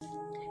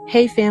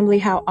Hey family,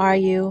 how are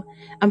you?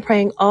 I'm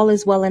praying all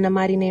is well in the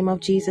mighty name of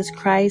Jesus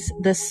Christ,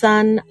 the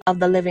Son of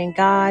the living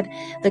God,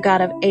 the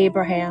God of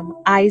Abraham,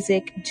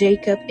 Isaac,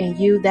 Jacob, and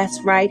you.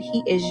 That's right,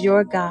 He is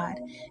your God.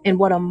 And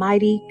what a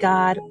mighty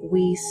God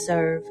we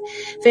serve.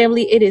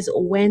 Family, it is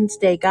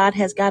Wednesday. God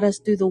has got us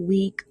through the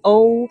week.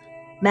 Oh,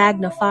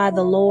 magnify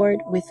the Lord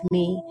with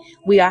me.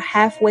 We are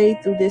halfway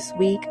through this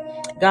week.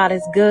 God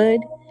is good.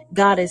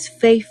 God is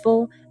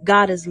faithful.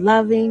 God is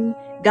loving.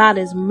 God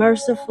is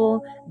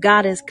merciful.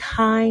 God is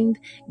kind.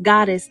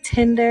 God is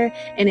tender.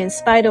 And in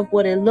spite of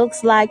what it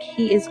looks like,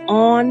 He is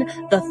on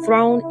the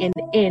throne and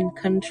in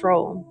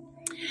control.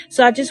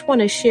 So I just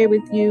want to share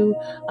with you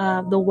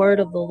the word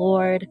of the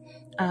Lord.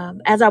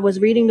 As I was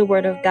reading the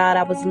word of God,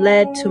 I was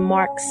led to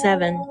Mark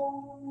 7.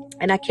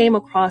 And I came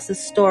across a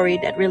story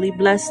that really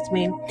blessed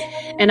me.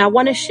 And I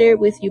want to share it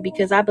with you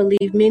because I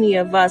believe many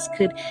of us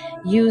could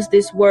use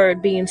this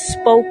word being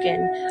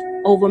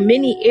spoken over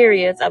many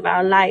areas of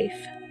our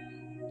life.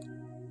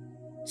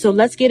 So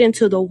let's get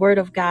into the word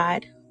of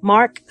God.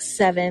 Mark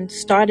 7,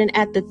 starting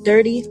at the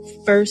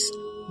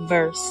 31st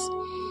verse.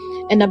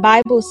 And the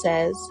Bible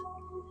says,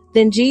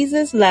 Then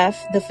Jesus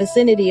left the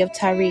vicinity of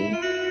Tyre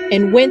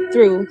and went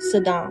through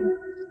Sidon,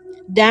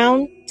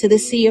 down to the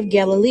Sea of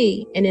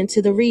Galilee and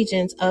into the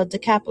regions of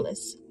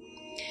Decapolis.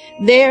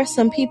 There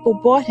some people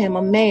brought him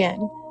a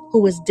man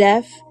who was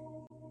deaf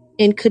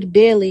and could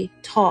barely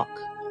talk.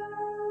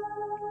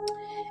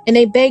 And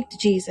they begged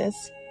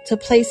Jesus to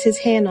place his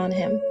hand on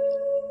him.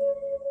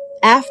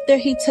 After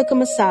he took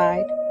him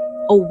aside,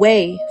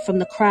 away from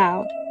the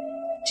crowd,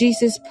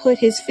 Jesus put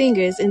his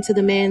fingers into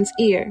the man's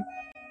ear,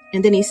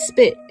 and then he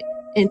spit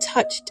and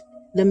touched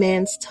the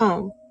man's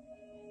tongue.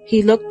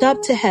 He looked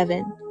up to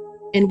heaven,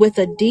 and with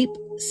a deep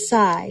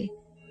sigh,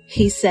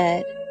 he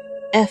said,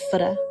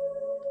 Ephphatha,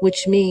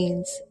 which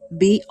means,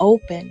 be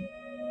open.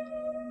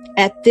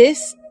 At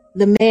this,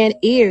 the man's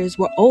ears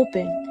were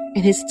open,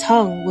 and his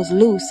tongue was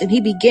loose, and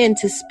he began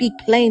to speak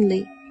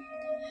plainly.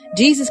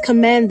 Jesus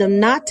commanded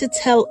them not to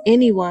tell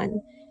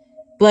anyone,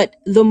 but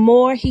the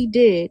more he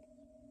did,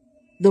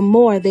 the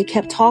more they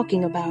kept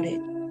talking about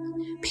it.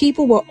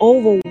 People were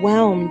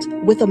overwhelmed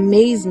with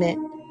amazement.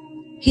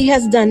 He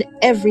has done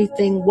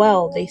everything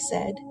well, they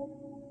said.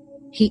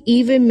 He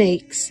even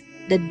makes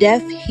the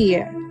deaf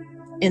hear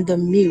and the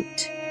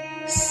mute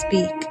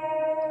speak.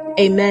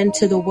 Amen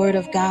to the word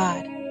of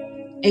God.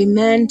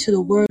 Amen to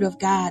the word of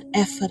God.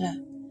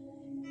 Ephphatha.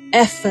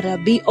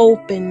 Ephphatha, be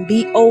open,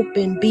 be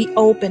open, be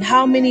open.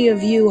 How many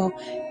of you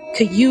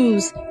could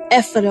use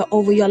Ephphatha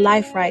over your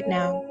life right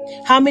now?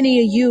 How many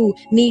of you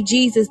need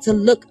Jesus to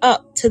look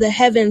up to the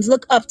heavens,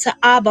 look up to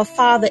Abba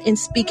Father and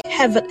speak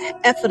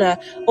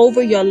Ephphatha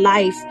over your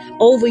life,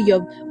 over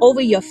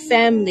your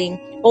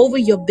family, over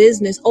your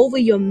business, over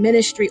your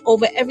ministry,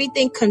 over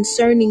everything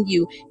concerning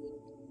you?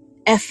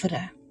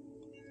 Ephphatha.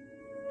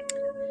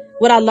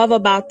 What I love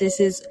about this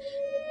is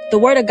the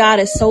word of God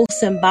is so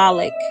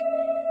symbolic.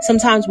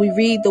 Sometimes we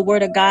read the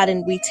word of God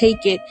and we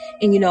take it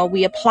and,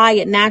 we apply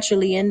it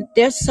naturally. And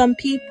there's some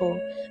people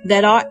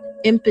that are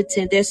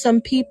impotent. There's some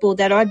people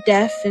that are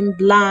deaf and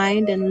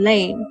blind and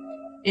lame.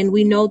 And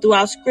we know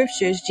throughout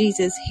scriptures,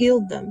 Jesus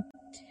healed them.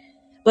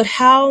 But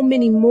how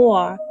many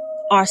more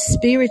are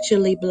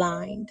spiritually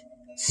blind,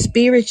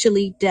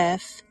 spiritually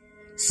deaf,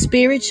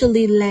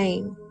 spiritually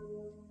lame?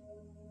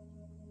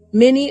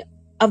 Many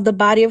of the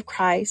body of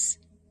Christ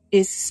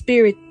is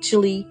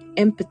spiritually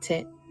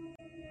impotent.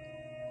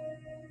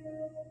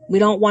 We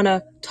don't want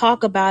to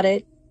talk about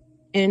it,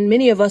 and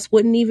many of us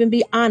wouldn't even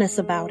be honest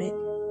about it.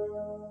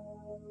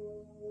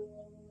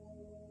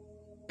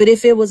 But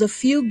if it was a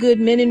few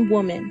good men and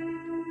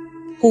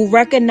women who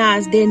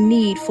recognize their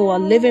need for a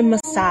living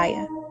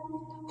Messiah,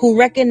 who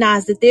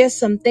recognize that there's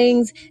some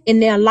things in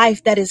their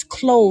life that is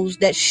closed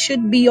that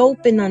should be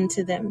open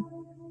unto them.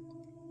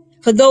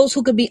 For those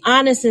who could be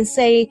honest and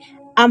say,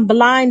 I'm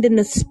blind in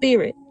the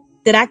spirit,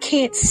 that I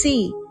can't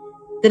see,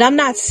 that I'm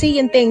not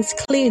seeing things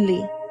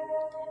clearly.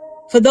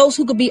 For those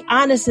who could be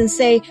honest and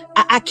say,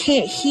 I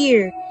can't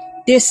hear.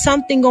 There's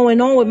something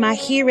going on with my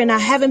hearing. I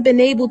haven't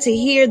been able to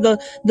hear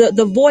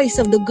the voice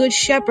of the good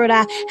shepherd.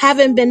 I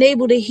haven't been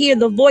able to hear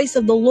the voice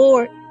of the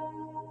Lord.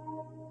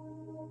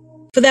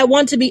 For that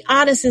one to be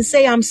honest and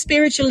say, I'm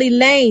spiritually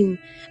lame.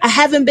 I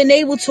haven't been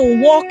able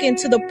to walk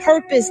into the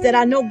purpose that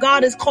I know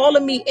God is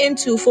calling me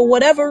into for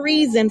whatever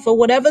reason, for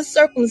whatever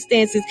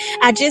circumstances.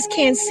 I just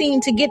can't seem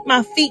to get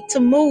my feet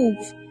to move.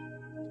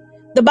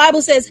 The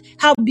Bible says,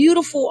 how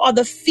beautiful are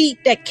the feet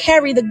that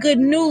carry the good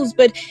news,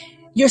 but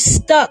you're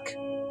stuck,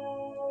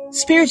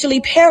 spiritually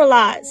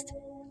paralyzed,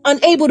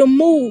 unable to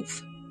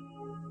move,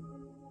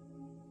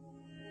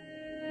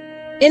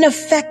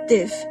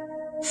 ineffective,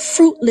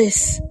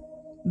 fruitless,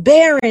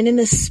 barren in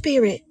the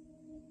spirit.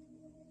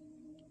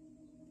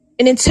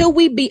 And until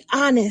we be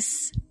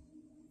honest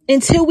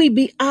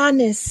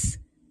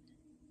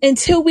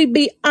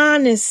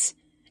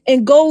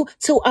and go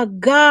to a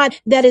God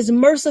that is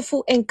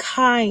merciful and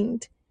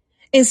kind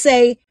and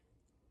say,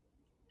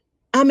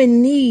 I'm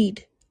in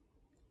need.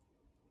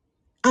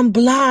 I'm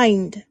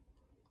blind.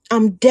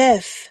 I'm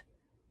deaf.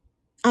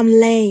 I'm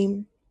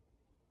lame.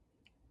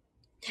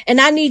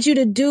 And I need you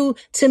to do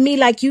to me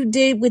like you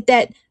did with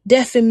that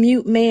deaf and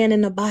mute man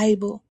in the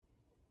Bible.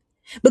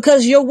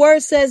 Because your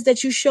word says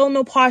that you show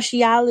no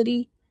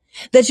partiality,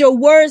 that your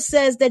word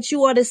says that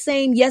you are the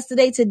same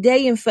yesterday,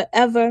 today, and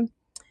forever.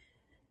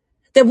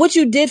 That what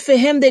you did for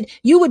him, that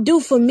you would do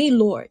for me,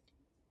 Lord.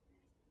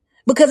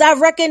 Because I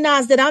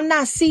recognize that I'm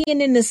not seeing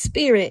in the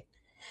spirit.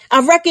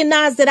 I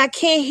recognize that I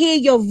can't hear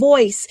your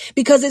voice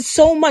because it's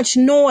so much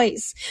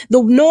noise,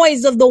 the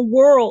noise of the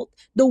world,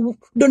 the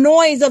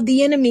noise of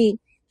the enemy.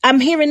 I'm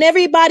hearing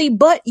everybody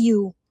but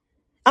you.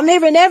 I'm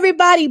hearing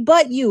everybody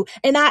but you.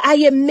 And I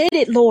admit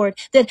it, Lord,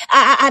 that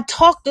I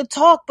talk the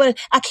talk, but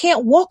I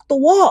can't walk the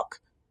walk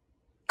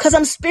because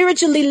I'm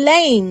spiritually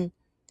lame.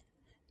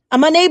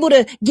 I'm unable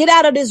to get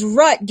out of this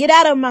rut, get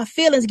out of my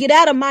feelings, get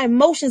out of my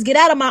emotions, get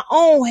out of my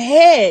own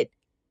head,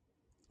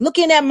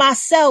 looking at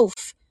myself,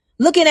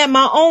 looking at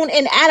my own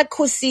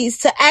inadequacies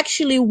to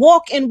actually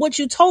walk in what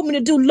you told me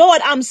to do.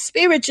 Lord, I'm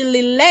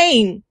spiritually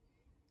lame.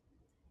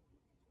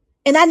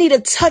 And I need a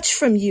touch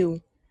from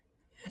you.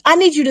 I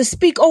need you to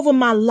speak over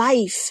my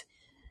life.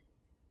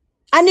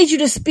 I need you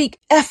to speak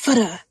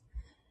Ephphatha.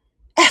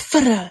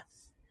 Ephphatha.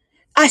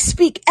 I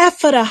speak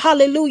Ephphatha.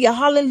 Hallelujah.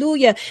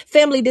 Hallelujah.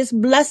 Family, this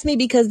bless me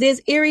because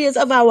there's areas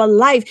of our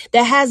life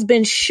that has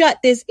been shut.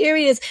 There's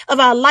areas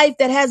of our life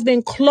that has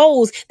been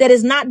closed, that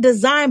is not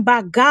designed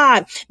by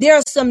God. There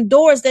are some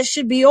doors that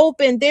should be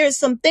open. There are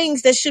some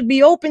things that should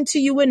be open to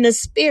you in the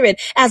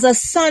spirit as a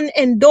son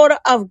and daughter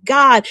of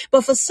God.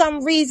 But for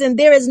some reason,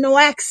 there is no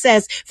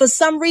access. For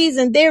some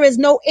reason, there is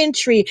no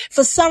entry.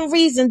 For some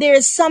reason, there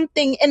is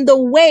something in the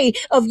way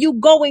of you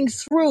going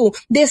through.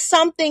 There's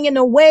something in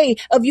the way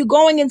of you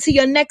going into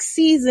your next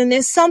season.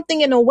 There's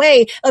something in the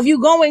way of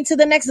you going to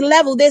the next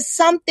level. There's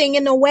something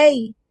in the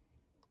way.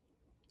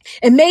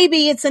 And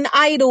maybe it's an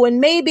idol, and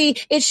maybe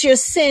it's your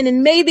sin,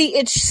 and maybe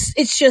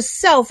it's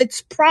yourself,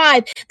 it's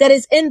pride that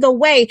is in the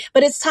way.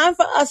 But it's time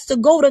for us to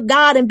go to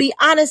God and be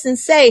honest and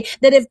say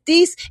that if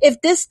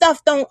this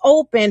stuff don't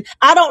open,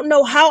 I don't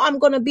know how I'm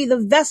going to be the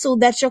vessel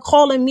that you're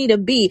calling me to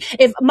be.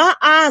 If my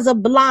eyes are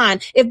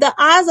blind, if the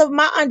eyes of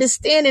my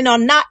understanding are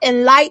not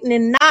enlightened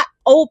and not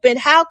open,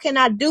 how can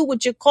I do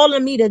what you're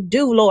calling me to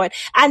do, Lord?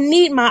 I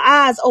need my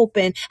eyes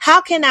open. How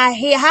can I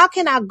hear? How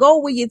can I go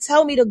where you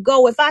tell me to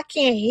go if I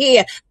can't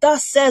hear?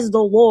 Thus says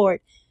the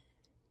Lord.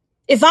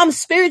 If I'm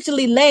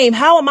spiritually lame,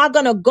 how am I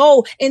going to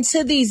go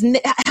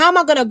how am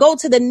I going to go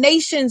to the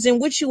nations in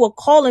which you are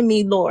calling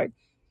me, Lord?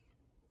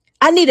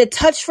 I need a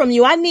touch from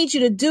you. I need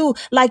you to do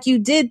like you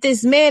did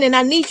this man, and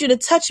I need you to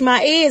touch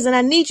my ears, and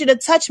I need you to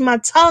touch my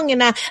tongue,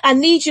 and I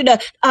need you to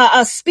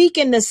speak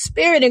in the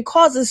spirit and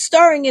cause a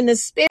stirring in the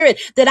spirit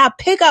that I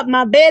pick up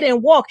my bed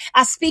and walk.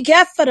 I speak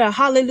Ephphatha.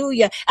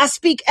 Hallelujah. I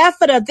speak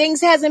Ephphatha.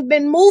 Things hasn't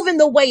been moving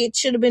the way it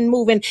should have been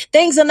moving.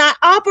 Things are not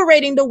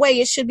operating the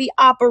way it should be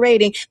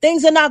operating.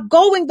 Things are not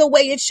going the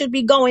way it should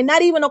be going,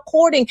 not even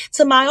according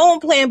to my own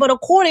plan, but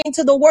according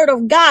to the word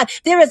of God.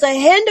 There is a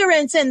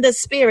hindrance in the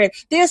spirit.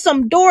 There's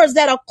some doors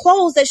that are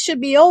closed that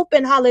should be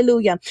open.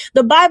 Hallelujah.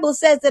 The Bible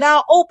says that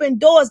I'll open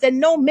doors that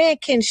no man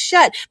can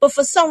shut. But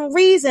for some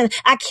reason,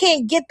 I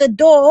can't get the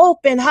door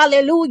open.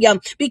 Hallelujah.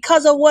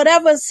 Because of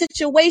whatever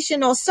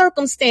situation or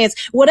circumstance,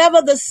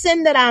 whatever the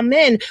sin that I'm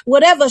in,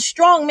 whatever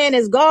strong man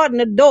is guarding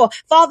the door.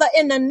 Father,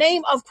 in the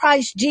name of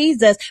Christ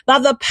Jesus, by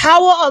the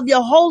power of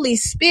your Holy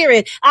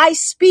Spirit, I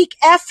speak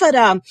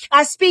Ephphatha.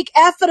 I speak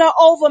Ephphatha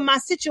over my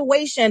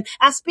situation.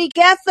 I speak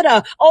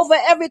Ephphatha over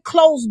every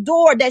closed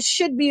door that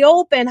should be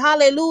open.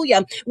 Hallelujah.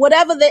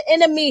 Whatever the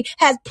enemy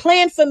has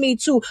planned for me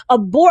to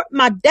abort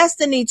my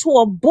destiny, to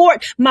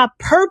abort my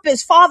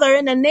purpose, Father,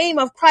 in the name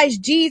of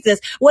Christ Jesus,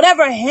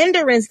 whatever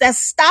hindrance that's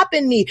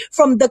stopping me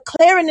from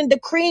declaring and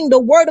decreeing the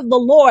word of the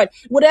Lord,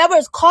 whatever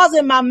is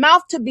causing my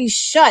mouth to be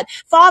shut,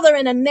 Father,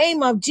 in the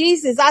name of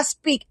Jesus, I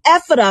speak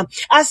Ephphatha.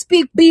 I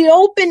speak be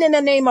open in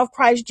the name of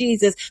Christ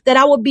Jesus, that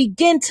I will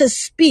begin to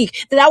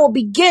speak, that I will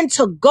begin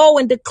to go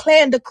and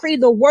declare and decree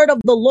the word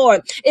of the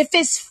Lord. If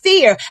it's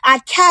fear, I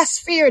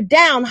cast fear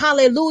down.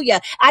 Hallelujah.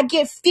 I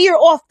get fear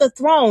off the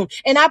throne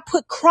and I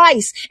put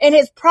Christ in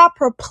his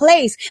proper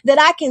place, that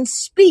I can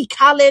speak.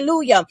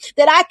 Hallelujah.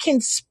 That I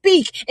can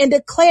speak and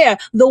declare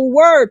the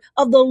word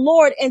of the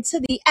Lord into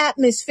the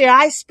atmosphere.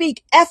 I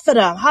speak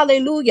Ephphatha.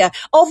 Hallelujah.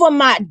 Over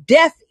my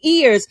deaf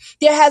ears,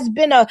 there has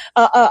been a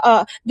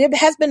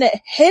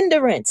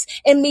hindrance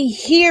in me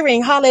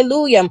hearing.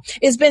 Hallelujah.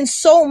 It's been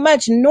so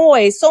much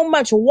noise, so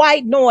much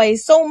white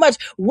noise, so much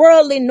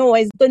worldly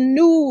noise, the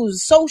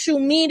news, social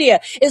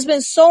media. It's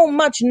been so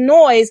much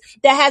noise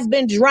that has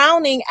been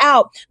drowning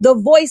out the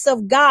voice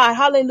of God.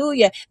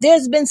 Hallelujah.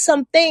 There's been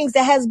some things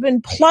that has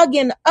been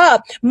plugging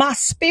up my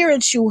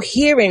spiritual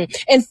hearing.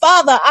 And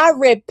Father, I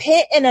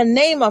repent in the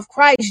name of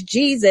Christ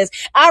Jesus.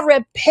 I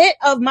repent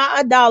of my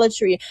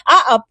idolatry.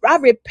 I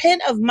repent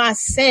repent of my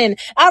sin.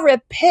 I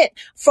repent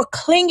for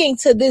clinging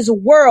to this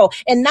world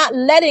and not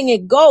letting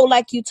it go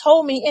like you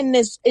told me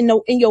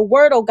in your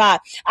word, oh God.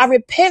 I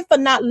repent for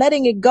not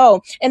letting it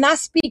go. And I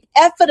speak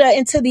Ephphatha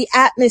into the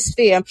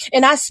atmosphere.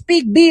 And I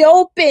speak, be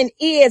open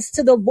ears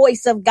to the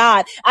voice of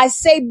God. I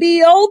say,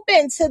 be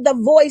open to the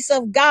voice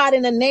of God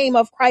in the name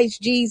of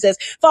Christ Jesus.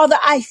 Father,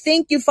 I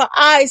thank you for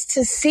eyes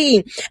to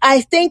see.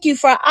 I thank you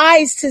for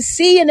eyes to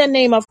see in the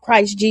name of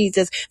Christ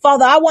Jesus.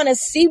 Father, I want to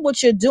see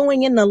what you're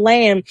doing in the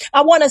land.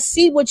 I want to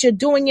see what you're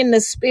doing in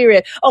the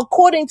spirit.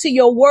 According to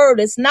your word,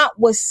 it's not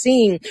what's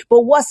seen,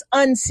 but what's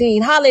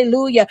unseen.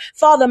 Hallelujah.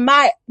 Father,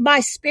 my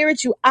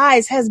spiritual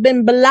eyes has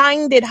been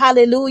blinded,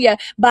 hallelujah,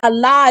 by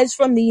lies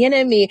from the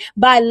enemy,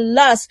 by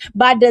lust,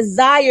 by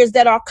desires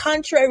that are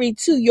contrary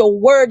to your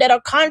word, that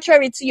are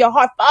contrary to your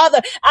heart.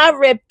 Father, I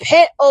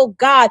repent, oh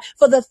God,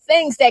 for the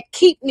things that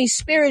keep me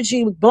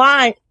spiritually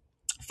blind.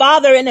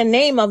 Father, in the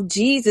name of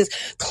Jesus,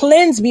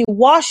 cleanse me,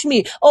 wash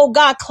me. Oh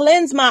God,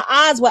 cleanse my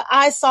eyes with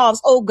eye salves.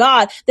 Oh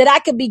God, that I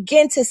could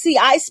begin to see.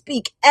 I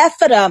speak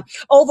Ephphatha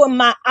over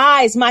my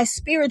eyes, my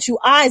spiritual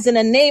eyes in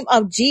the name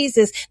of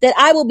Jesus, that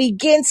I will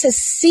begin to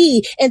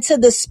see into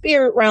the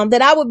spirit realm,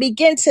 that I will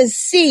begin to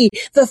see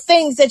the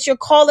things that you're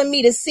calling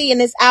me to see in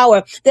this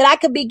hour, that I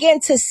could begin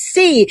to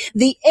see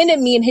the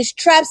enemy and his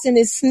traps and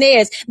his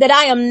snares, that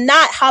I am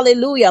not,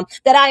 hallelujah,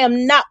 that I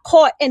am not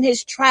caught in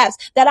his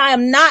traps, that I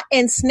am not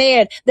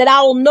ensnared, that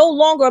I will no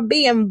longer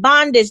be in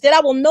bondage, that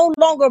I will no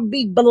longer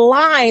be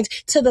blind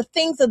to the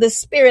things of the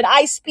spirit.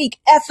 I speak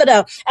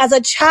Ephphatha as a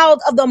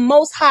child of the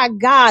Most High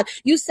God.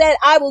 You said,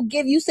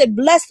 you said,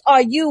 blessed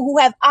are you who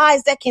have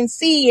eyes that can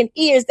see and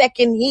ears that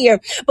can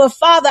hear. But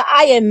Father,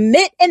 I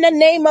admit in the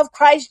name of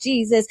Christ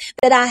Jesus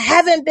that I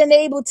haven't been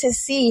able to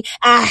see.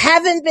 I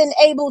haven't been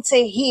able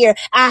to hear.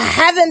 I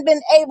haven't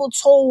been able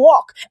to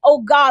walk,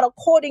 oh God,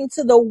 according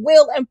to the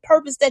will and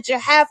purpose that you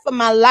have for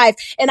my life.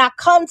 And I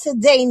come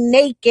today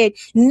naked.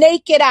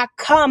 Naked I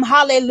come,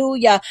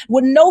 hallelujah,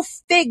 with no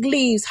fig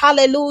leaves,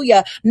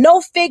 hallelujah, no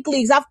fig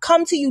leaves. I've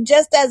come to you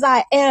just as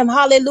I am,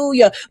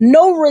 hallelujah,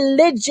 no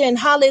religion,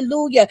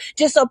 hallelujah,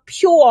 just a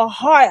pure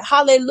heart,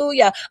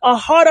 hallelujah, a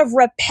heart of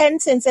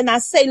repentance. And I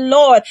say,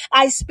 Lord,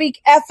 I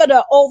speak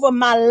Ephphatha over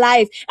my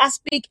life. I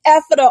speak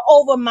Ephphatha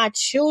over my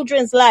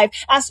children's life.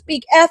 I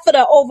speak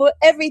Ephphatha over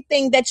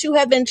everything that you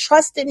have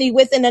entrusted me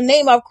with in the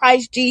name of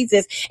Christ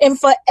Jesus. And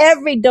for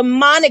every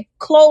demonic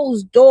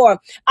closed door,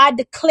 I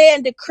declare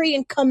and decree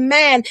and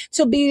command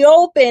to be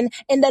open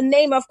in the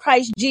name of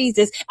Christ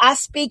Jesus. I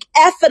speak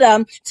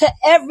Ephphatha to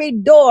every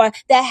door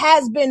that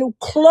has been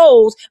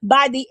closed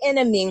by the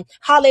enemy.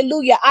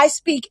 Hallelujah. I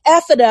speak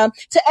Ephphatha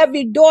to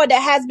every door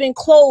that has been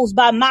closed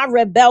by my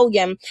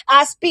rebellion.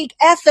 I speak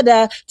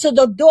Ephphatha to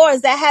the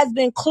doors that has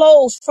been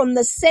closed from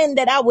the sin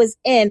that I was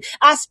in.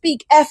 I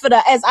speak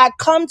Ephphatha as I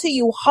come to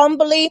you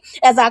humbly,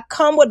 as I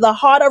come with the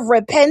heart of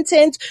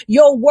repentance.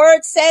 Your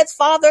word says,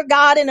 Father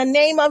God, in the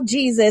name of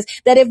Jesus,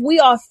 that if we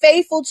are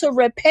faithful to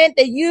repent,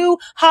 that you,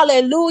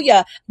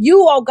 hallelujah,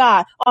 you, oh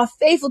God, are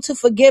faithful to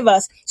forgive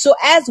us. So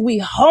as we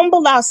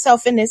humble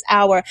ourselves in this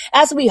hour,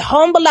 as we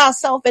humble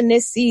ourselves in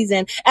this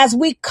season, as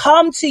we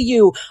come to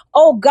you,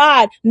 oh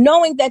God,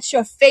 knowing that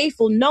you're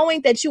faithful,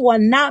 knowing that you are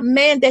not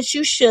man that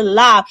you should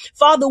lie.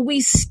 Father,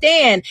 we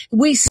stand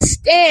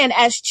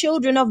as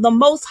children of the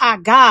Most High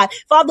God.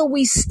 Father,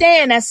 we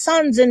stand as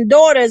sons and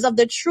daughters of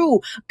the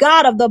true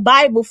God of the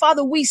Bible.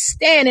 Father, we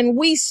stand and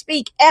we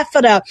speak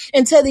Ephphatha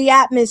into the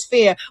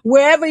atmosphere.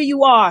 Wherever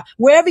you are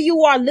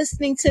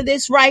listening to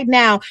this right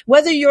now,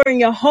 whether you're in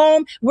your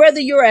home, whether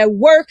you're at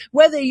work,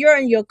 whether you're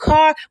in your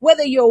car,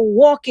 whether you're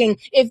walking,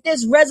 if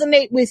this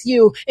resonate with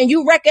you and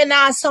you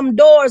recognize some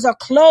doors are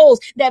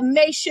closed that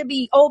should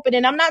be open.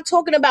 And I'm not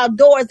talking about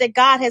doors that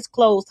God has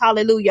closed.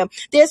 Hallelujah.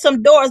 There's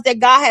some doors that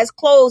God has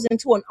closed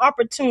into an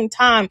opportune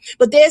time,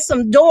 but there's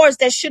some doors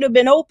that should have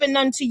been opened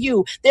unto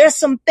you. There's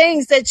some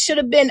things that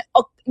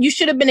you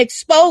should have been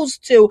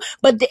exposed to,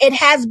 but it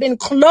has been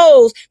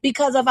closed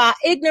because of our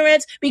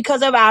ignorance,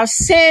 because of our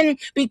sin,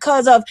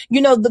 because of,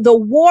 the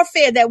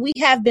warfare that we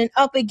have been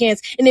up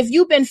against. And if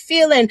you've been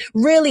feeling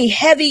really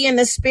heavy in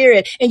the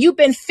spirit, and you've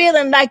been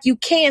feeling like you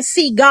can't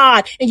see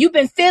God, and you've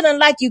been feeling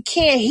like you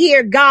can't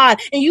hear God,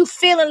 and you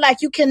feeling like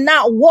you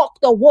cannot walk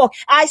the walk,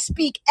 I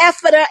speak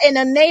Ephphatha in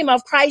the name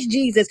of Christ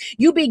Jesus.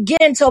 You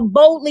begin to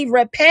boldly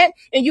repent,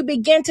 and you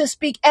begin to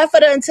speak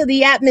Ephphatha into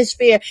the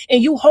atmosphere,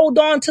 and you hold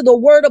on to the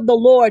word of the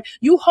Lord.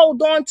 You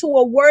hold on to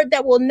a word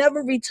that will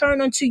never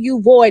return unto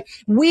you void.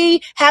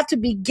 We have to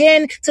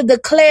begin to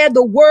declare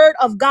the word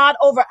of God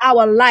over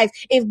our life.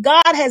 If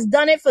God has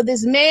done it for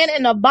this man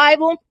in the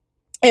Bible,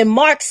 in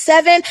Mark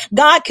 7,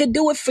 God could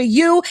do it for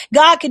you.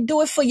 God could do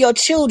it for your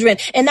children.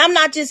 And I'm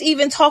not just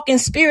even talking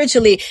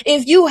spiritually.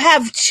 If you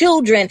have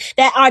children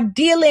that are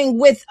dealing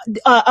with,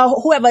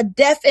 who have a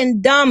deaf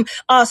and dumb,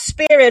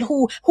 spirit,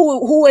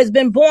 who has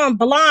been born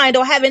blind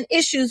or having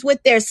issues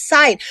with their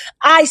sight,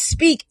 I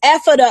speak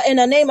Ephphatha in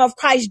the name of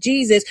Christ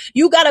Jesus.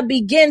 You got to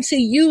begin to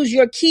use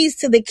your keys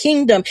to the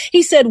kingdom.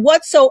 He said,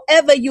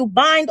 whatsoever you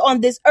bind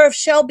on this earth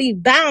shall be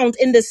bound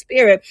in the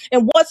spirit,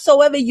 and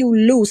whatsoever you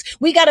loose.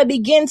 We got to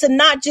begin to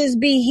not not just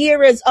be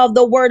hearers of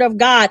the word of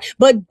God,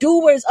 but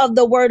doers of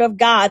the word of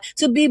God,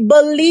 to be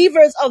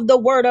believers of the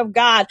word of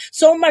God,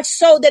 so much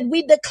so that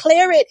we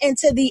declare it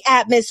into the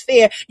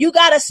atmosphere. You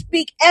got to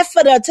speak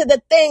Ephphatha to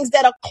the things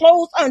that are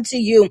close unto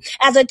you.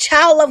 As a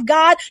child of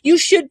God, you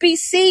should be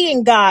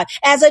seeing God.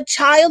 As a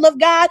child of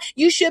God,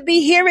 you should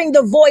be hearing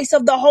the voice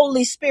of the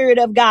Holy Spirit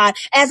of God.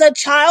 As a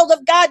child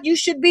of God, you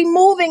should be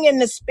moving in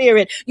the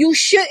Spirit. You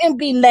shouldn't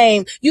be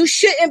lame. You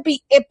shouldn't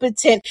be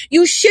impotent.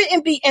 You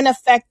shouldn't be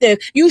ineffective.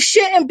 You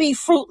shouldn't be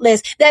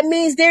fruitless. That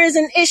means there is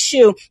an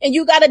issue, and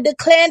you got to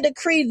declare and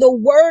decree the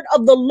word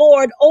of the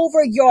Lord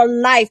over your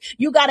life.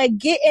 You got to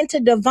get into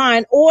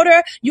divine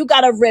order. You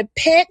got to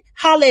repent.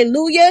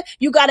 Hallelujah.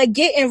 You got to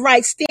get in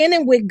right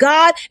standing with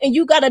God, and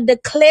you got to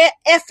declare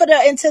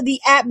Ephphatha into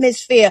the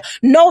atmosphere.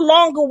 No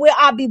longer will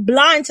I be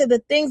blind to the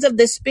things of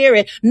the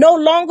Spirit. No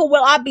longer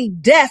will I be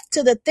deaf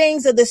to the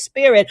things of the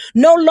Spirit.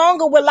 No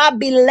longer will I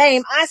be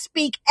lame. I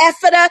speak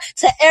Ephphatha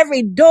to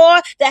every door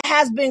that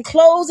has been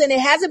closed, and it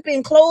hasn't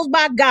been closed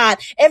by God.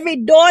 Every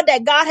door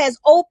that God has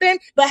opened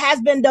but has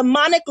been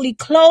demonically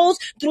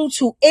closed due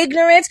to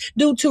ignorance,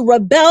 due to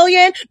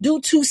rebellion,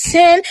 due to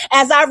sin.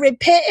 As I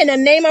repent in the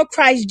name of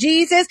Christ Jesus,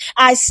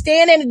 I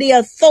stand in the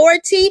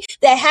authority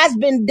that has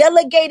been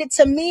delegated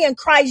to me in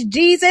Christ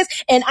Jesus.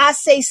 And I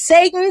say,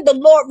 Satan, the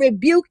Lord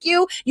rebuke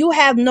you. You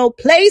have no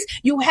place.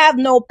 You have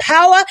no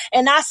power.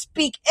 And I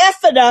speak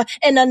Ephphatha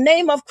in the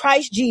name of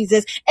Christ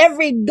Jesus.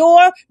 Every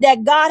door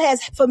that God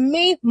has for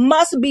me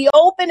must be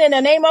open in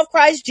the name of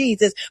Christ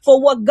Jesus.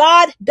 For what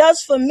God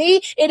does for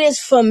me, it is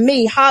for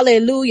me.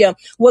 Hallelujah.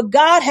 What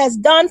God has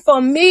done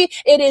for me,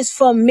 it is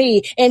for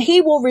me. And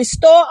he will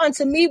restore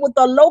unto me with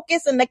the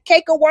locust and the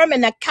cankerworm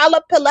and the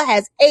caterpillar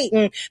has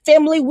eaten.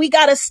 Family, we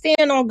got to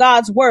stand on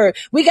God's word.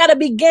 We got to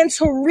begin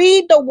to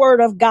read the word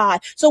of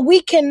God so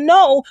we can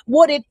know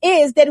what it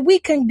is that we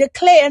can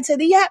declare into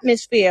the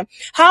atmosphere.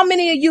 How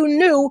many of you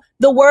knew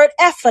the word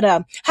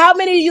Ephphatha? How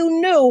many of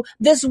you knew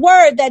this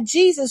word that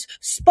Jesus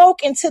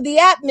spoke into the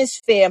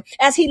atmosphere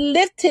as he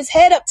lifted his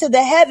head up to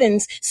the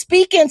heavens,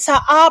 speaking to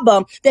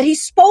Abba, that he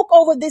spoke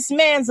over this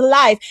man's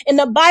life? And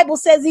the Bible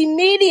says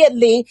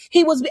immediately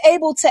he was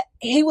able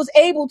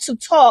to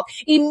talk.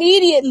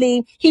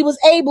 Immediately he was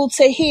able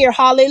to hear.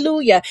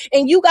 Hallelujah.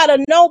 And you got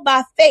to know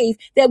by faith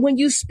that when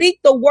you speak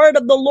the word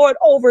of the Lord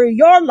over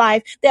your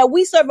life, that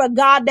we serve a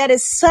God that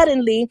is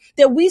suddenly,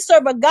 that we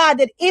serve a God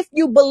that if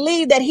you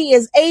believe that he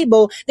is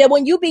able, that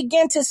when you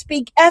begin to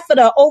speak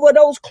Ephphatha over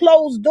those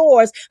closed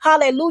doors,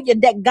 hallelujah,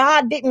 that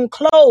God didn't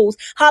close,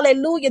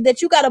 hallelujah,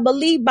 that you got to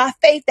believe by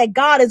faith that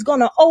God is going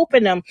to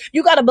open them.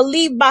 You got to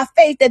believe by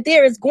faith that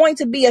there is going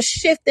to be a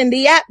shift in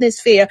the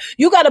atmosphere.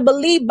 You got to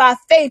believe by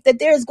faith that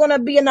there is going to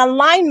be an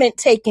alignment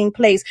taking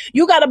place.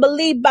 You got to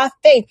believe by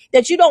faith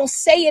that you don't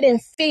say it in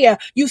fear.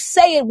 You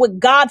say it with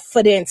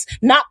Godfidence,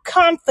 not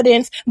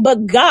confidence,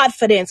 but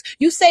Godfidence.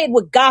 You say it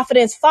with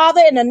Godfidence.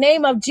 Father, in the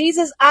name of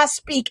Jesus, I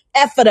speak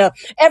Ephphatha.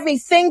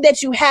 Everything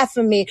that you have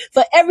for me,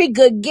 for every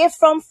good gift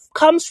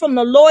comes from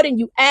the Lord, and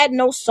you add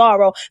no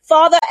sorrow.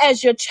 Father,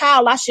 as your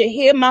child, I should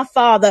hear my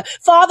Father.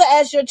 Father,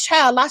 as your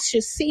child, I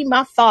should see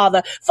my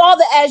Father.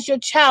 Father, as your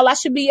child, I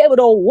should be able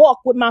to walk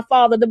with my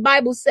Father. The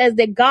Bible says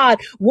that God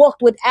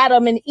walked with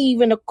Adam and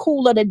Eve in the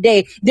cool of the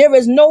day. There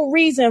is no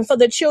reason for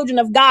the children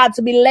of God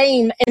to be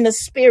lame in the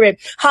spirit.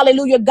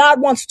 Hallelujah.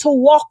 God wants to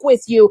walk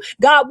with you.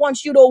 God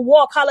wants you to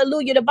walk.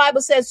 Hallelujah. The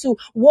Bible says to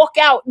walk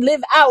out,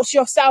 live out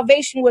your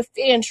salvation with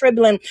fear and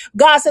trembling.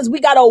 God says we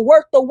got to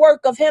work the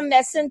work of him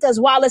that sent us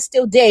while it's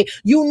still day.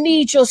 You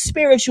need your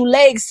spiritual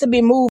legs to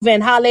be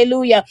moving.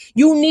 Hallelujah.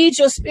 You need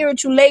your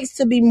spiritual legs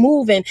to be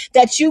moving,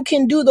 that you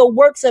can do the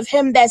works of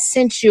him that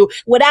sent you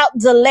without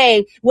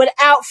delay,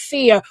 without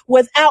fear,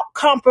 without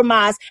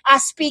compromise. I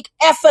speak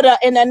Ephphatha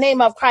in the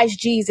name of Christ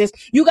Jesus.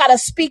 You got to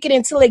speak it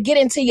until it get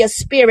into your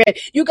spirit.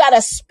 You got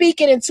to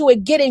speak it until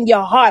it get in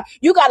your heart.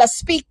 You got to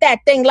speak that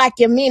thing like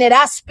you mean it.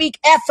 I speak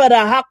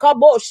Ephphatha.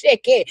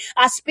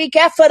 I speak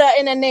Ephphatha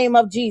in the name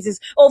of Jesus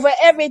over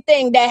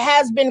everything that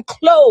has been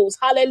closed.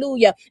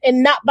 Hallelujah.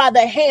 And not by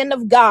the hand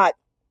of God.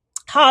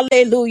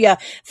 Hallelujah.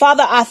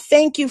 Father, I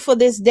thank you for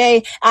this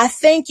day. I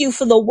thank you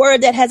for the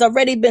word that has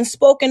already been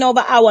spoken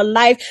over our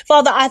life.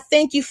 Father, I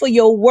thank you for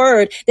your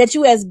word that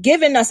you has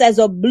given us as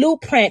a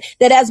blueprint,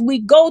 that as we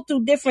go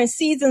through different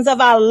seasons of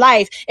our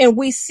life and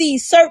we see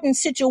certain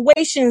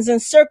situations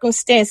and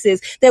circumstances,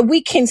 that we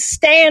can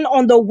stand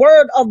on the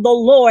word of the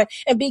Lord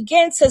and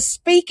begin to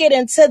speak it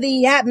into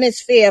the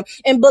atmosphere,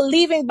 and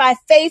believing by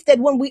faith that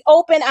when we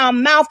open our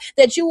mouth,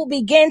 that you will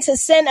begin to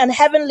send an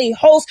heavenly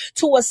host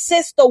to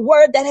assist the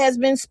word that has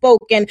been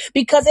spoken,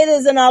 because it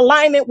is in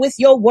alignment with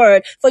your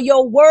word. For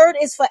your word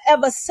is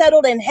forever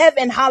settled in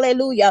heaven.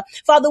 Hallelujah.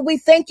 Father, we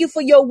thank you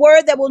for your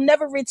word that will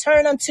never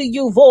return unto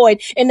you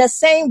void. In the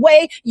same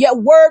way your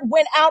word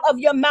went out of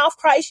your mouth,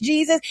 Christ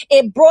Jesus,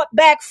 it brought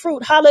back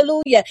fruit.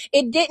 Hallelujah.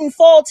 It didn't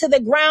fall to the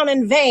ground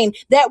in vain.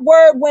 That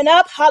word went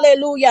up.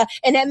 Hallelujah.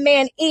 And that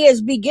man's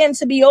ears began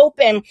to be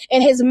open,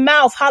 and his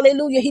mouth,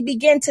 hallelujah, he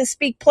began to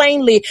speak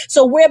plainly.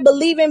 So we're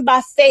believing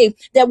by faith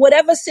that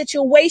whatever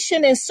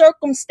situation and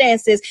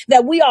circumstances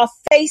that we are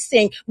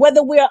facing,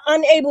 whether we are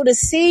unable to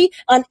see,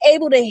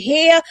 unable to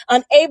hear,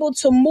 unable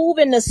to move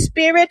in the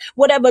spirit,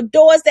 whatever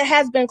doors that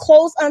has been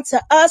closed unto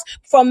us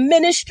from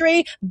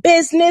ministry,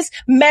 business,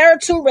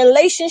 marital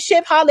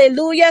relationship.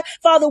 Hallelujah.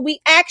 Father, we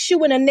ask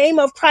you in the name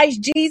of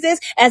Christ Jesus,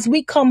 as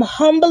we come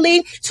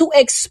humbly to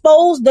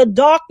expose the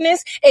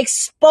darkness,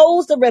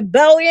 expose the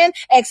rebellion,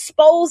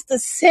 expose the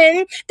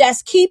sin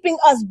that's keeping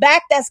us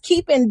back, that's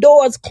keeping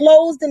doors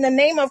closed in the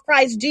name of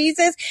Christ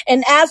Jesus.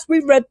 And as we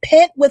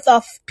repent with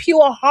a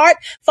pure heart,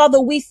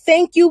 Father, we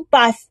thank you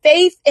by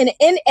faith and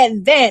in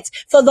advance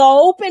for the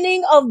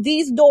opening of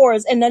these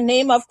doors in the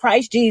name of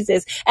Christ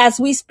Jesus. As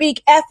we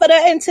speak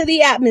Ephphatha into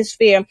the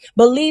atmosphere,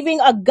 believing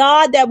a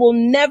God that will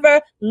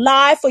never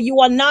lie, for you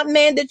are not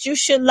man that you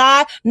should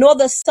lie, nor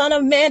the son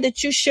of man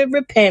that you should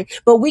repent.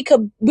 But we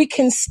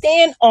can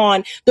stand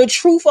on the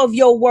truth of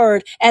your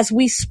word as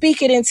we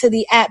speak it into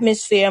the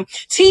atmosphere.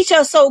 Teach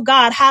us, oh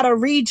God, how to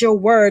read your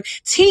word.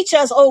 Teach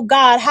us, oh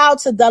God, how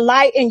to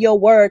delight in your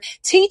word.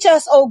 Teach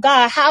us, oh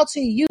God, how to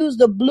use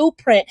the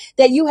blueprint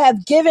that you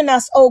have given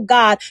us, oh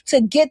God,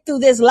 to get through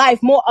this life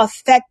more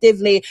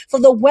effectively. For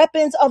the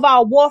weapons of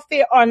our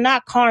warfare are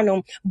not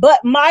carnal,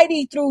 but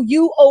mighty through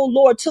you, O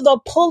Lord, to the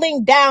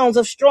pulling downs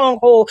of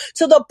stronghold,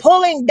 to the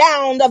pulling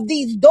down of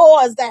these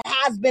doors that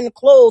has been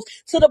closed,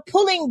 to the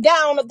pulling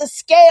down of the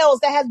scales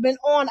that has been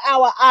on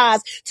our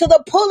eyes, to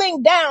the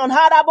pulling down,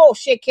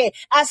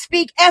 I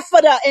speak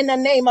Ephphatha in the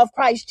name of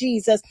Christ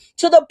Jesus,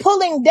 to the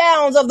pulling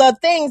downs of the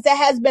things that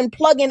has been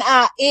plugging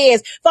our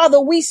ears. Father,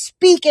 we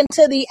speak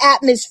into the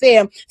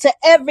atmosphere to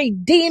every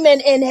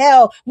demon in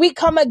hell. We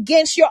come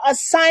against your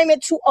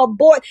assignment to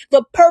abort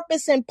the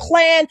purpose and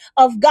plan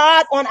of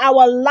God on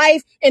our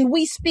life. And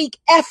we speak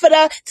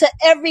Ephphatha to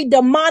every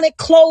demonic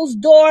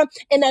closed door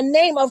in the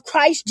name of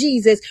Christ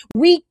Jesus.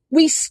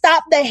 We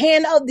stop the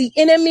hand of the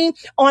enemy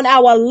on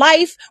our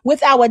life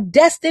with our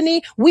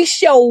destiny. We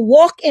shall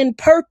walk in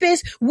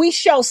purpose. We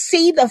shall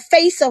see the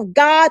face of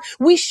God.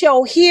 We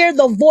shall hear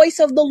the voice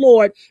of the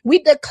Lord. We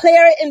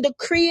declare it and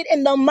decree it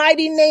in the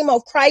mighty name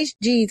of Christ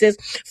Jesus.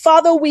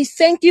 Father, we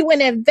thank you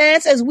in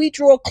advance as we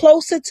draw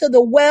closer to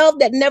the well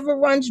that never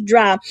runs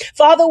dry.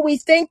 Father, we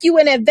thank you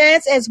in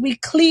advance as we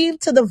cleave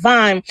to the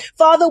vine.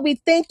 Father, we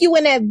thank you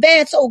in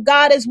advance, oh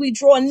God, as we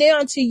draw near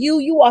unto you.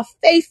 You are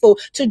faithful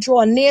to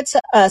draw near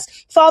to us.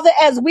 Father,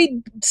 as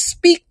we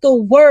speak the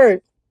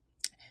word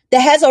that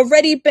has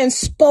already been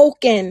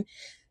spoken,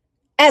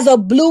 as a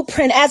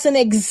blueprint, as an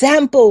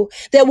example,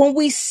 that when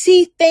we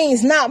see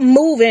things not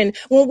moving,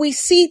 when we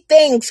see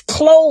things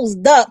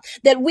closed up,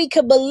 that we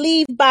could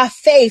believe by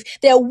faith,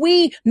 that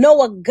we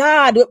know a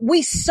God, that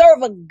we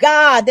serve a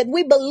God, that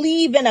we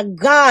believe in a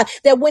God,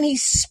 that when he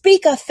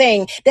speak a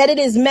thing, that it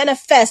is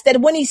manifest, that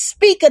when he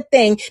speak a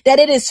thing, that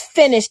it is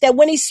finished, that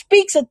when he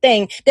speaks a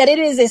thing, that it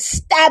is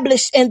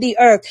established in the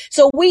earth.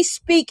 So we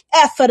speak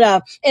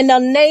Ephphatha in the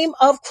name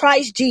of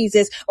Christ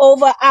Jesus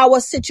over our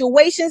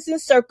situations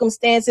and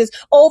circumstances,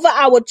 over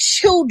our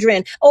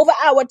children, over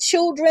our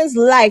children's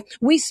life.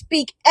 We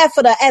speak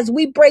Ephphatha as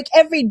we break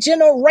every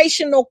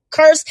generational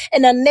curse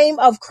in the name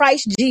of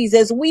Christ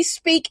Jesus. We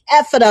speak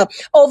Ephphatha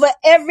over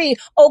every,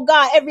 oh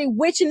God, every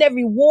witch and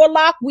every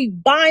warlock. We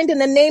bind in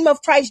the name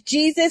of Christ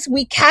Jesus.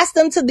 We cast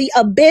them to the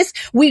abyss.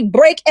 We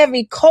break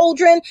every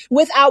cauldron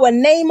with our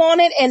name on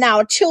it and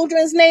our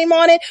children's name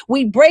on it.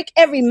 We break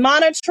every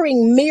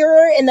monitoring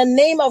mirror in the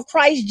name of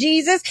Christ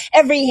Jesus.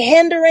 Every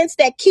hindrance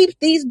that keeps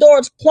these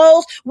doors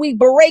closed, we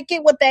break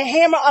it with the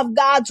hammer of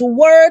God's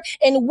word,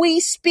 and we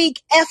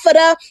speak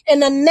Ephphatha in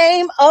the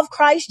name of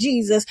Christ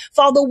Jesus.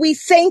 Father, we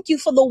thank you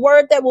for the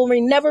word that will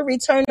never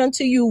return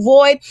unto you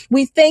void.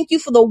 We thank you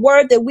for the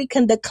word that we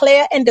can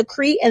declare and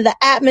decree in the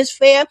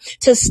atmosphere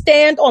to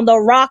stand on the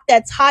rock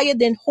that's higher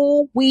than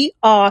who we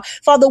are.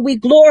 Father, we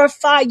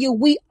glorify you.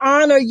 We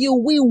honor you.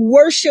 We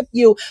worship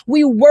you.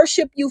 We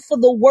worship you for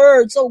the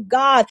words, oh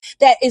God,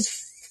 that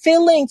is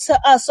filling to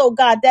us, oh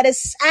God, that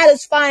is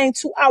satisfying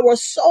to our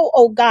soul,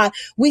 oh God.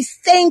 We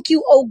thank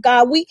you, oh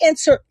God. We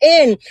enter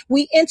in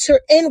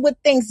with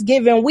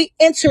thanksgiving. We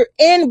enter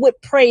in with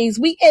praise.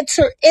 We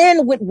enter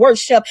in with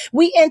worship.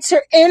 We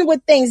enter in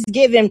with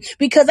thanksgiving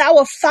because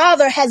our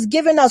Father has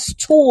given us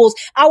tools.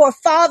 Our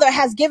Father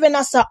has given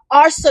us an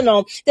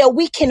arsenal that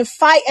we can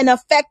fight an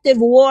effective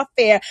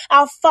warfare.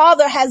 Our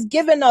Father has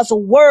given us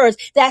words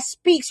that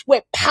speaks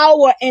with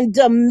power and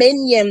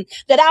dominion,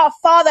 that our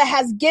Father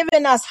has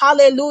given us,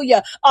 hallelujah,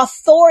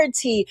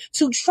 authority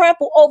to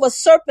trample over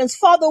serpents.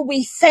 Father,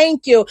 we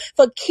thank you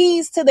for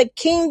keys to the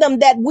kingdom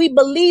that we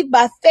believe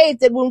by faith,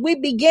 that when we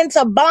begin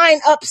to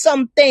bind up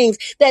some things,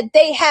 that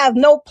they have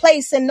no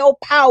place and no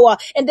power,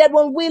 and that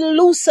when we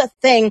loose a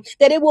thing,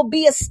 that it will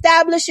be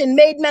established and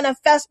made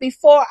manifest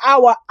before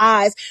our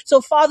eyes.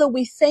 So Father,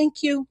 we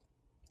thank you.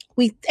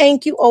 We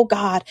thank you, oh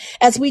God,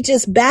 as we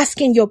just bask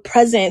in your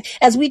presence,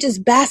 as we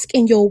just bask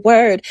in your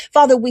word.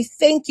 Father, we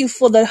thank you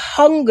for the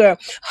hunger.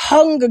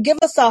 Give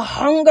us a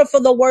hunger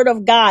for the word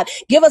of God.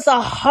 Give us a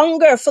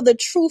hunger for the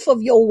truth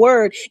of your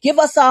word. Give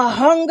us a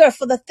hunger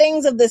for the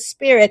things of the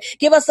spirit.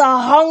 Give us a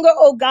hunger,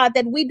 oh God,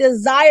 that we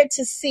desire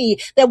to see,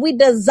 that we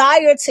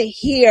desire to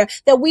hear,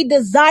 that we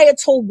desire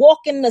to walk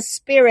in the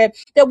spirit,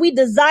 that we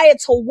desire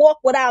to walk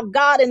with our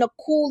God in the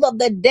cool of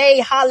the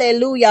day.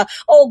 Hallelujah.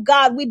 Oh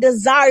God, we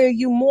desire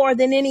you more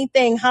than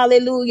anything.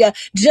 Hallelujah.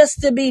 Just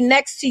to be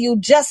next to you,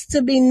 just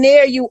to be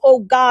near you. Oh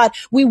God,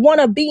 we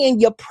want to be in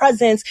your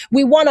presence.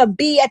 We want to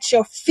be at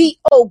your feet.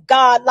 Oh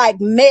God, like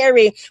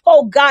Mary.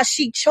 Oh God,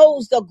 she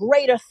chose the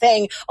greater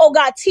thing. Oh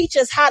God, teach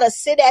us how to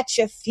sit at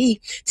your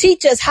feet.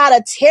 Teach us how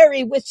to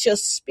tarry with your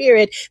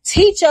spirit.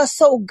 Teach us,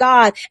 oh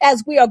God,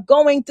 as we are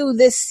going through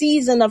this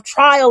season of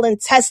trial and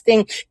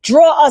testing,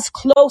 draw us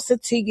closer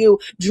to you.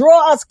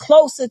 Draw us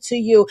closer to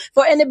you.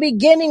 For in the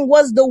beginning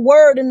was the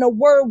word, and the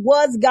word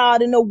was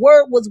God, and the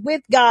word was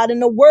with God,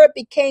 and the word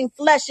became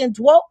flesh and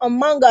dwelt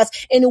among us,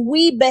 and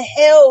we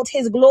beheld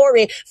his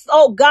glory.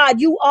 Oh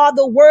God, you are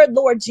the word,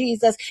 Lord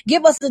Jesus.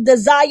 Give us the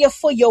desire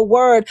for your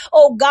word.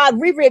 Oh God,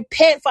 we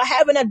repent for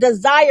having a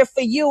desire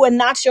for you and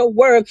not your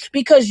word,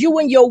 because you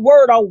and your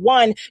word are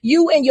one.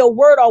 You and your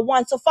word are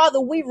one. So Father,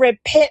 we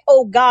repent,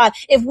 oh God,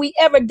 if we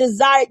ever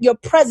desired your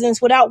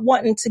presence without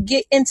wanting to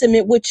get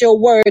intimate with your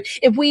word.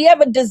 If we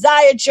ever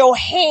desired your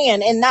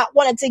hand and not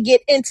wanted to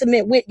get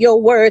intimate with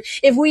your word.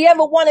 If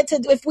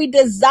we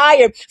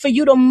desired for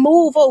you to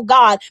move, oh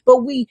God,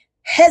 but we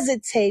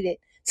hesitated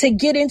to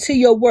get into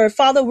your word.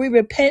 Father, we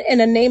repent in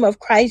the name of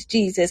Christ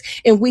Jesus.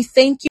 And we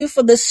thank you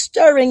for the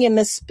stirring in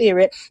the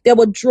spirit that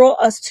will draw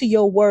us to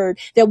your word,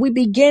 that we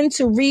begin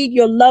to read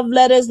your love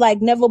letters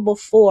like never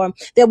before,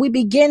 that we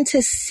begin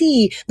to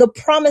see the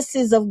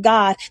promises of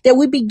God, that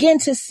we begin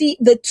to see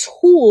the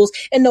tools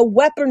and the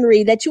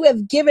weaponry that you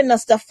have given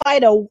us to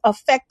fight a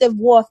effective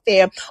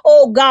warfare.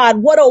 Oh God,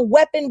 what a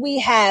weapon we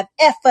have.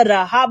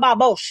 Ephphatha,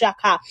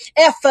 hababoshaka,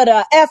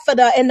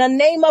 Ephphatha, in the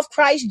name of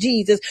Christ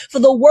Jesus. For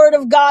the word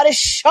of God is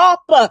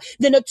sharper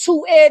than a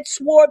two-edged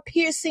sword,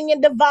 piercing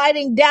and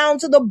dividing down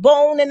to the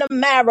bone and the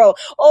marrow.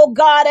 Oh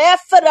God,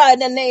 Ephphatha, in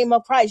the name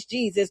of Christ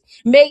Jesus.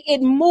 May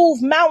it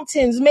move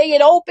mountains. May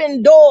it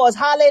open doors.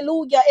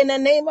 Hallelujah. In the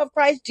name of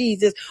Christ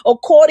Jesus,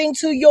 according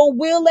to your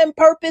will and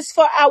purpose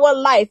for our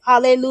life.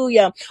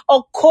 Hallelujah.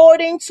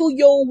 According to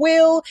your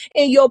will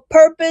and your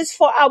purpose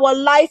for our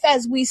life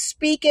as we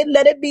speak it,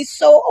 let it be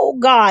so, oh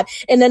God,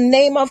 in the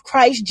name of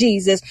Christ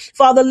Jesus.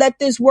 Father, let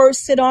this word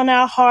sit on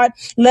our heart.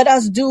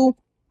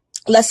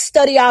 Let's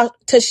study out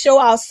to show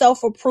our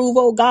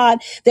self-approval,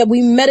 God, that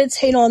we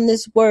meditate on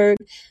this word,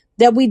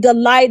 that we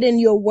delight in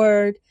your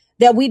word,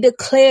 that we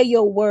declare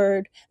your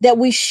word, that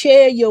we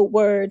share your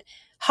word.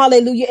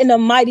 Hallelujah. In the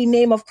mighty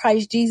name of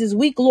Christ Jesus,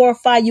 we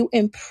glorify you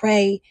and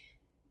pray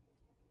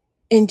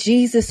in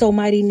Jesus'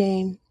 almighty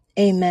name.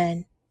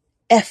 Amen.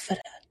 Ephphatha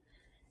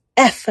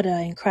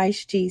in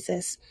Christ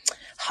Jesus.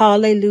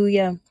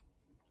 Hallelujah.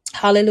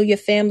 Hallelujah,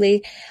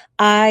 family.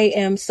 I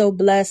am so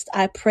blessed.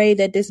 I pray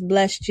that this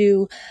blessed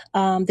you.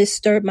 This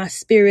stirred my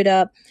spirit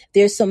up.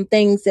 There's some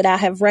things that I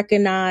have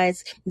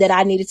recognized that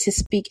I needed to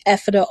speak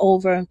Ephphatha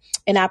over.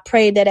 And I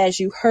pray that as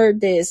you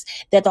heard this,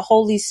 that the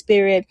Holy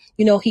Spirit,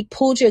 he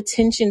pulled your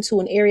attention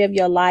to an area of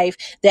your life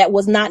that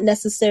was not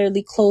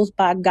necessarily closed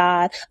by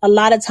God. A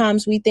lot of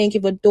times we think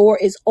if a door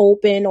is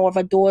open or if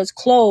a door is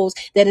closed,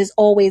 that is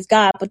always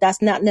God, but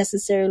that's not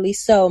necessarily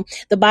so.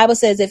 The Bible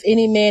says if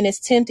any man is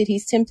tempted,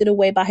 he's tempted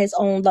away by his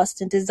own lust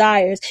and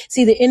desires.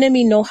 See, the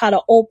enemy know how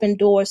to open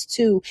doors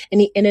too, and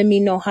the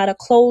enemy know how to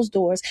close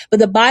doors. But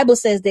the Bible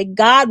says that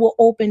God will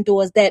open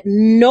doors that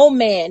no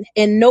man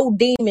and no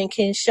demon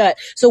can shut.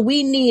 So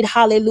we need,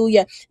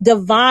 hallelujah,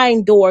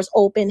 divine doors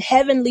open,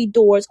 heavenly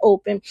doors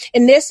open.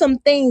 And there's some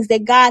things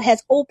that God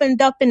has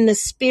opened up in the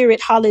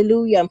spirit,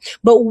 hallelujah.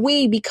 But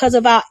we, because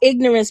of our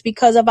ignorance,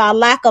 because of our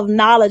lack of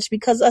knowledge,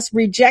 because us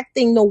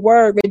rejecting the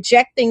word,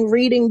 rejecting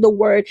reading the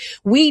word,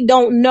 we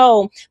don't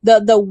know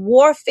the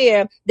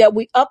warfare that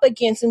we up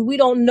against, and we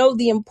don't know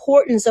the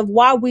importance of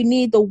why we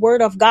need the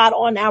word of God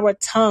on our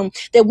tongue,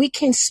 that we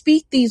can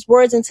speak these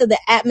words into the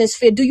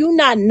atmosphere. Do you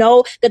not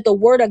know that the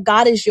word of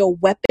God is your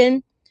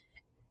weapon?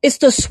 It's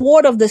the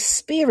sword of the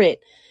spirit.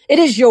 It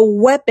is your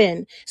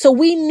weapon. So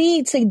we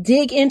need to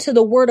dig into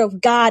the word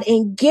of God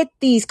and get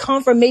these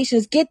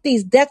confirmations, get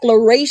these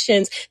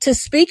declarations to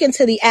speak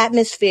into the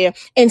atmosphere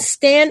and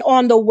stand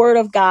on the word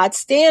of God,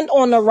 stand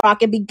on the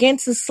rock and begin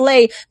to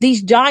slay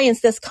these giants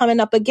that's coming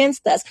up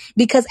against us.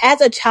 Because as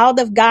a child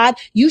of God,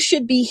 you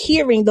should be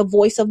hearing the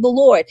voice of the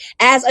Lord.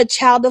 As a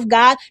child of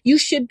God, you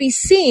should be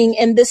seeing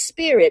in the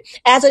spirit.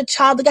 As a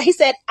child of God, he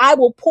said, I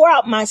will pour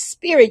out my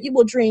spirit. You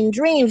will dream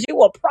dreams. You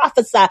will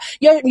prophesy.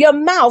 Your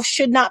mouth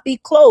should not be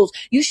closed. closed.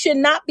 You should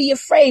not be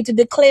afraid to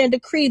declare and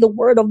decree the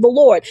word of the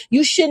Lord.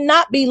 You should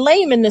not be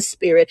lame in the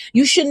spirit.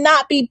 You should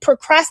not be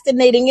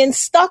procrastinating and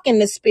stuck in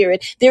the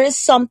spirit. There is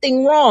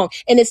something wrong.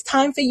 And it's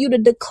time for you to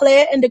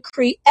declare and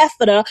decree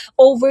Ephphatha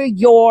over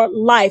your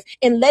life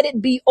and let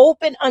it be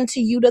open unto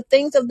you, the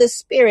things of the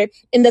spirit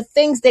and the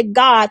things that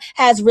God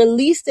has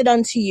released it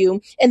unto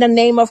you in the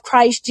name of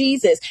Christ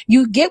Jesus.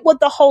 You get with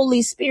the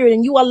Holy Spirit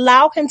and you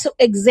allow him to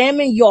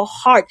examine your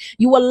heart.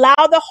 You allow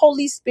the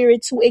Holy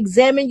Spirit to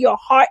examine your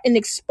heart and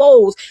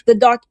expose the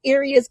dark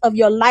areas of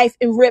your life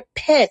and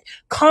repent.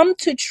 Come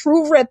to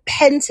true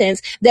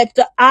repentance that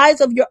the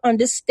eyes of your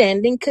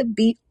understanding could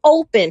be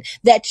open,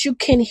 that you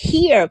can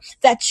hear,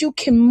 that you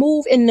can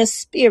move in the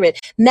spirit.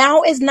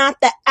 Now is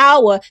not the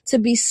hour to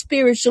be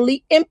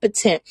spiritually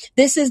impotent.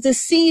 This is the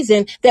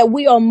season that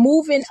we are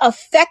moving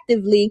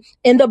effectively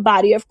in the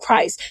body of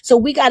Christ. So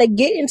we got to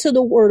get into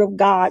the word of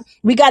God.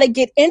 We got to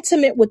get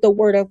intimate with the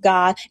word of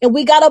God, and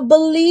we got to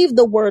believe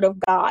the word of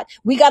God.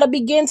 We got to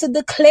begin to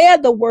declare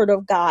the word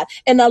of God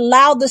and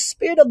allow the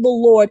spirit of the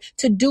Lord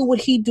to do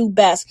what he do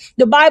best.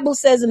 The Bible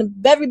says in the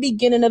very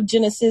beginning of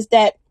Genesis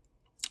that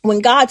when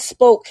God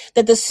spoke,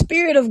 that the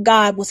Spirit of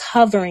God was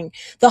hovering.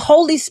 The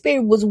Holy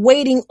Spirit was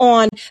waiting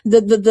on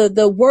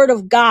the word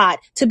of God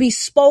to be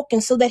spoken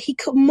so that he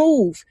could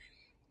move.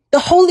 The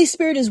Holy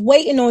Spirit is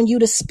waiting on you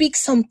to speak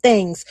some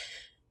things.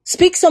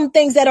 Speak some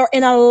things that are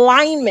in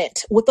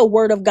alignment with the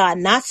word of God,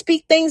 not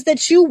speak things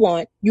that you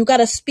want. You got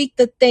to speak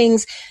the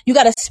things. You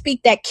got to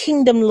speak that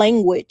kingdom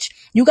language.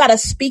 You got to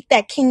speak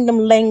that kingdom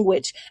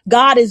language.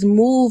 God is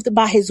moved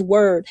by his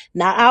word,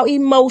 not our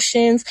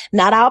emotions,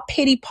 not our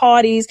pity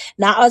parties,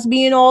 not us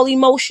being all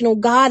emotional.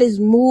 God is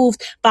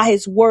moved by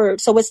his word.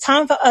 So it's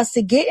time for us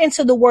to get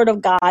into the word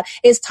of God.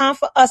 It's time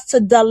for us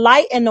to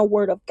delight in the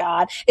word of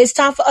God. It's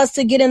time for us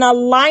to get in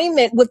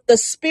alignment with the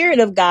Spirit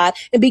of God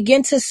and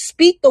begin to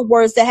speak the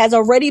words that has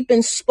already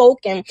been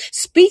spoken.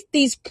 Speak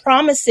these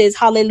promises,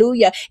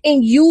 hallelujah,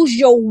 and use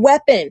your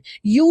weapon.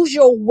 Use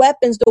your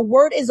weapons. The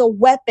word is a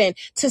weapon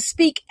to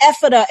speak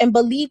Ephphatha and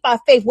believe by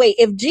faith. Wait,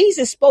 if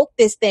Jesus spoke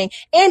this thing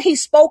and he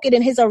spoke it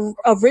in his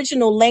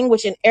original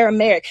language in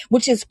Aramaic,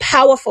 which is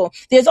powerful.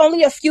 There's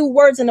only a few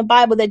words in the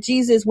Bible that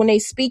Jesus, when they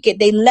speak it,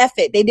 they left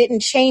it. They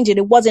didn't change it.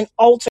 It wasn't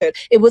altered.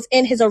 It was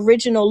in his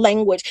original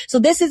language. So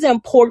this is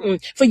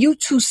important for you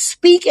to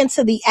speak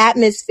into the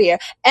atmosphere,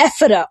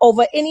 Ephphatha,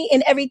 over any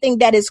and everything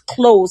that is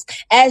closed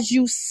as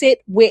you sit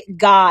with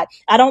God.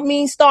 I don't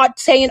mean start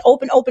saying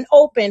open, open,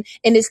 open,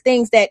 and it's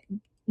things that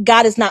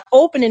God is not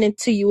opening it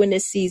to you in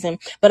this season,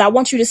 but I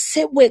want you to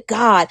sit with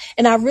God.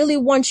 And I really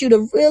want you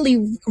to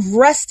really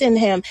rest in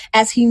him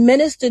as he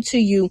ministered to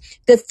you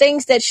the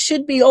things that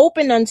should be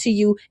open unto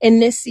you in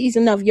this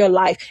season of your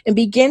life, and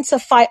begin to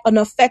fight an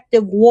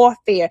effective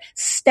warfare,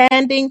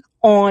 standing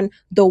on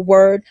the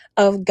word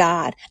of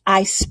God.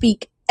 I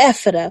speak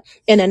Ephphatha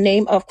in the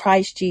name of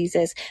Christ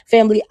Jesus.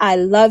 Family, I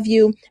love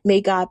you.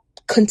 May God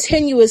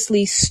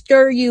continuously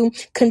stir you,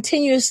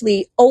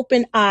 continuously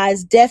open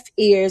eyes, deaf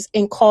ears,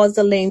 and cause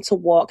the lame to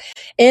walk.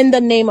 In the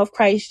name of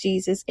Christ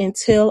Jesus,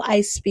 until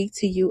I speak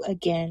to you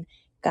again.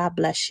 God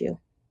bless you.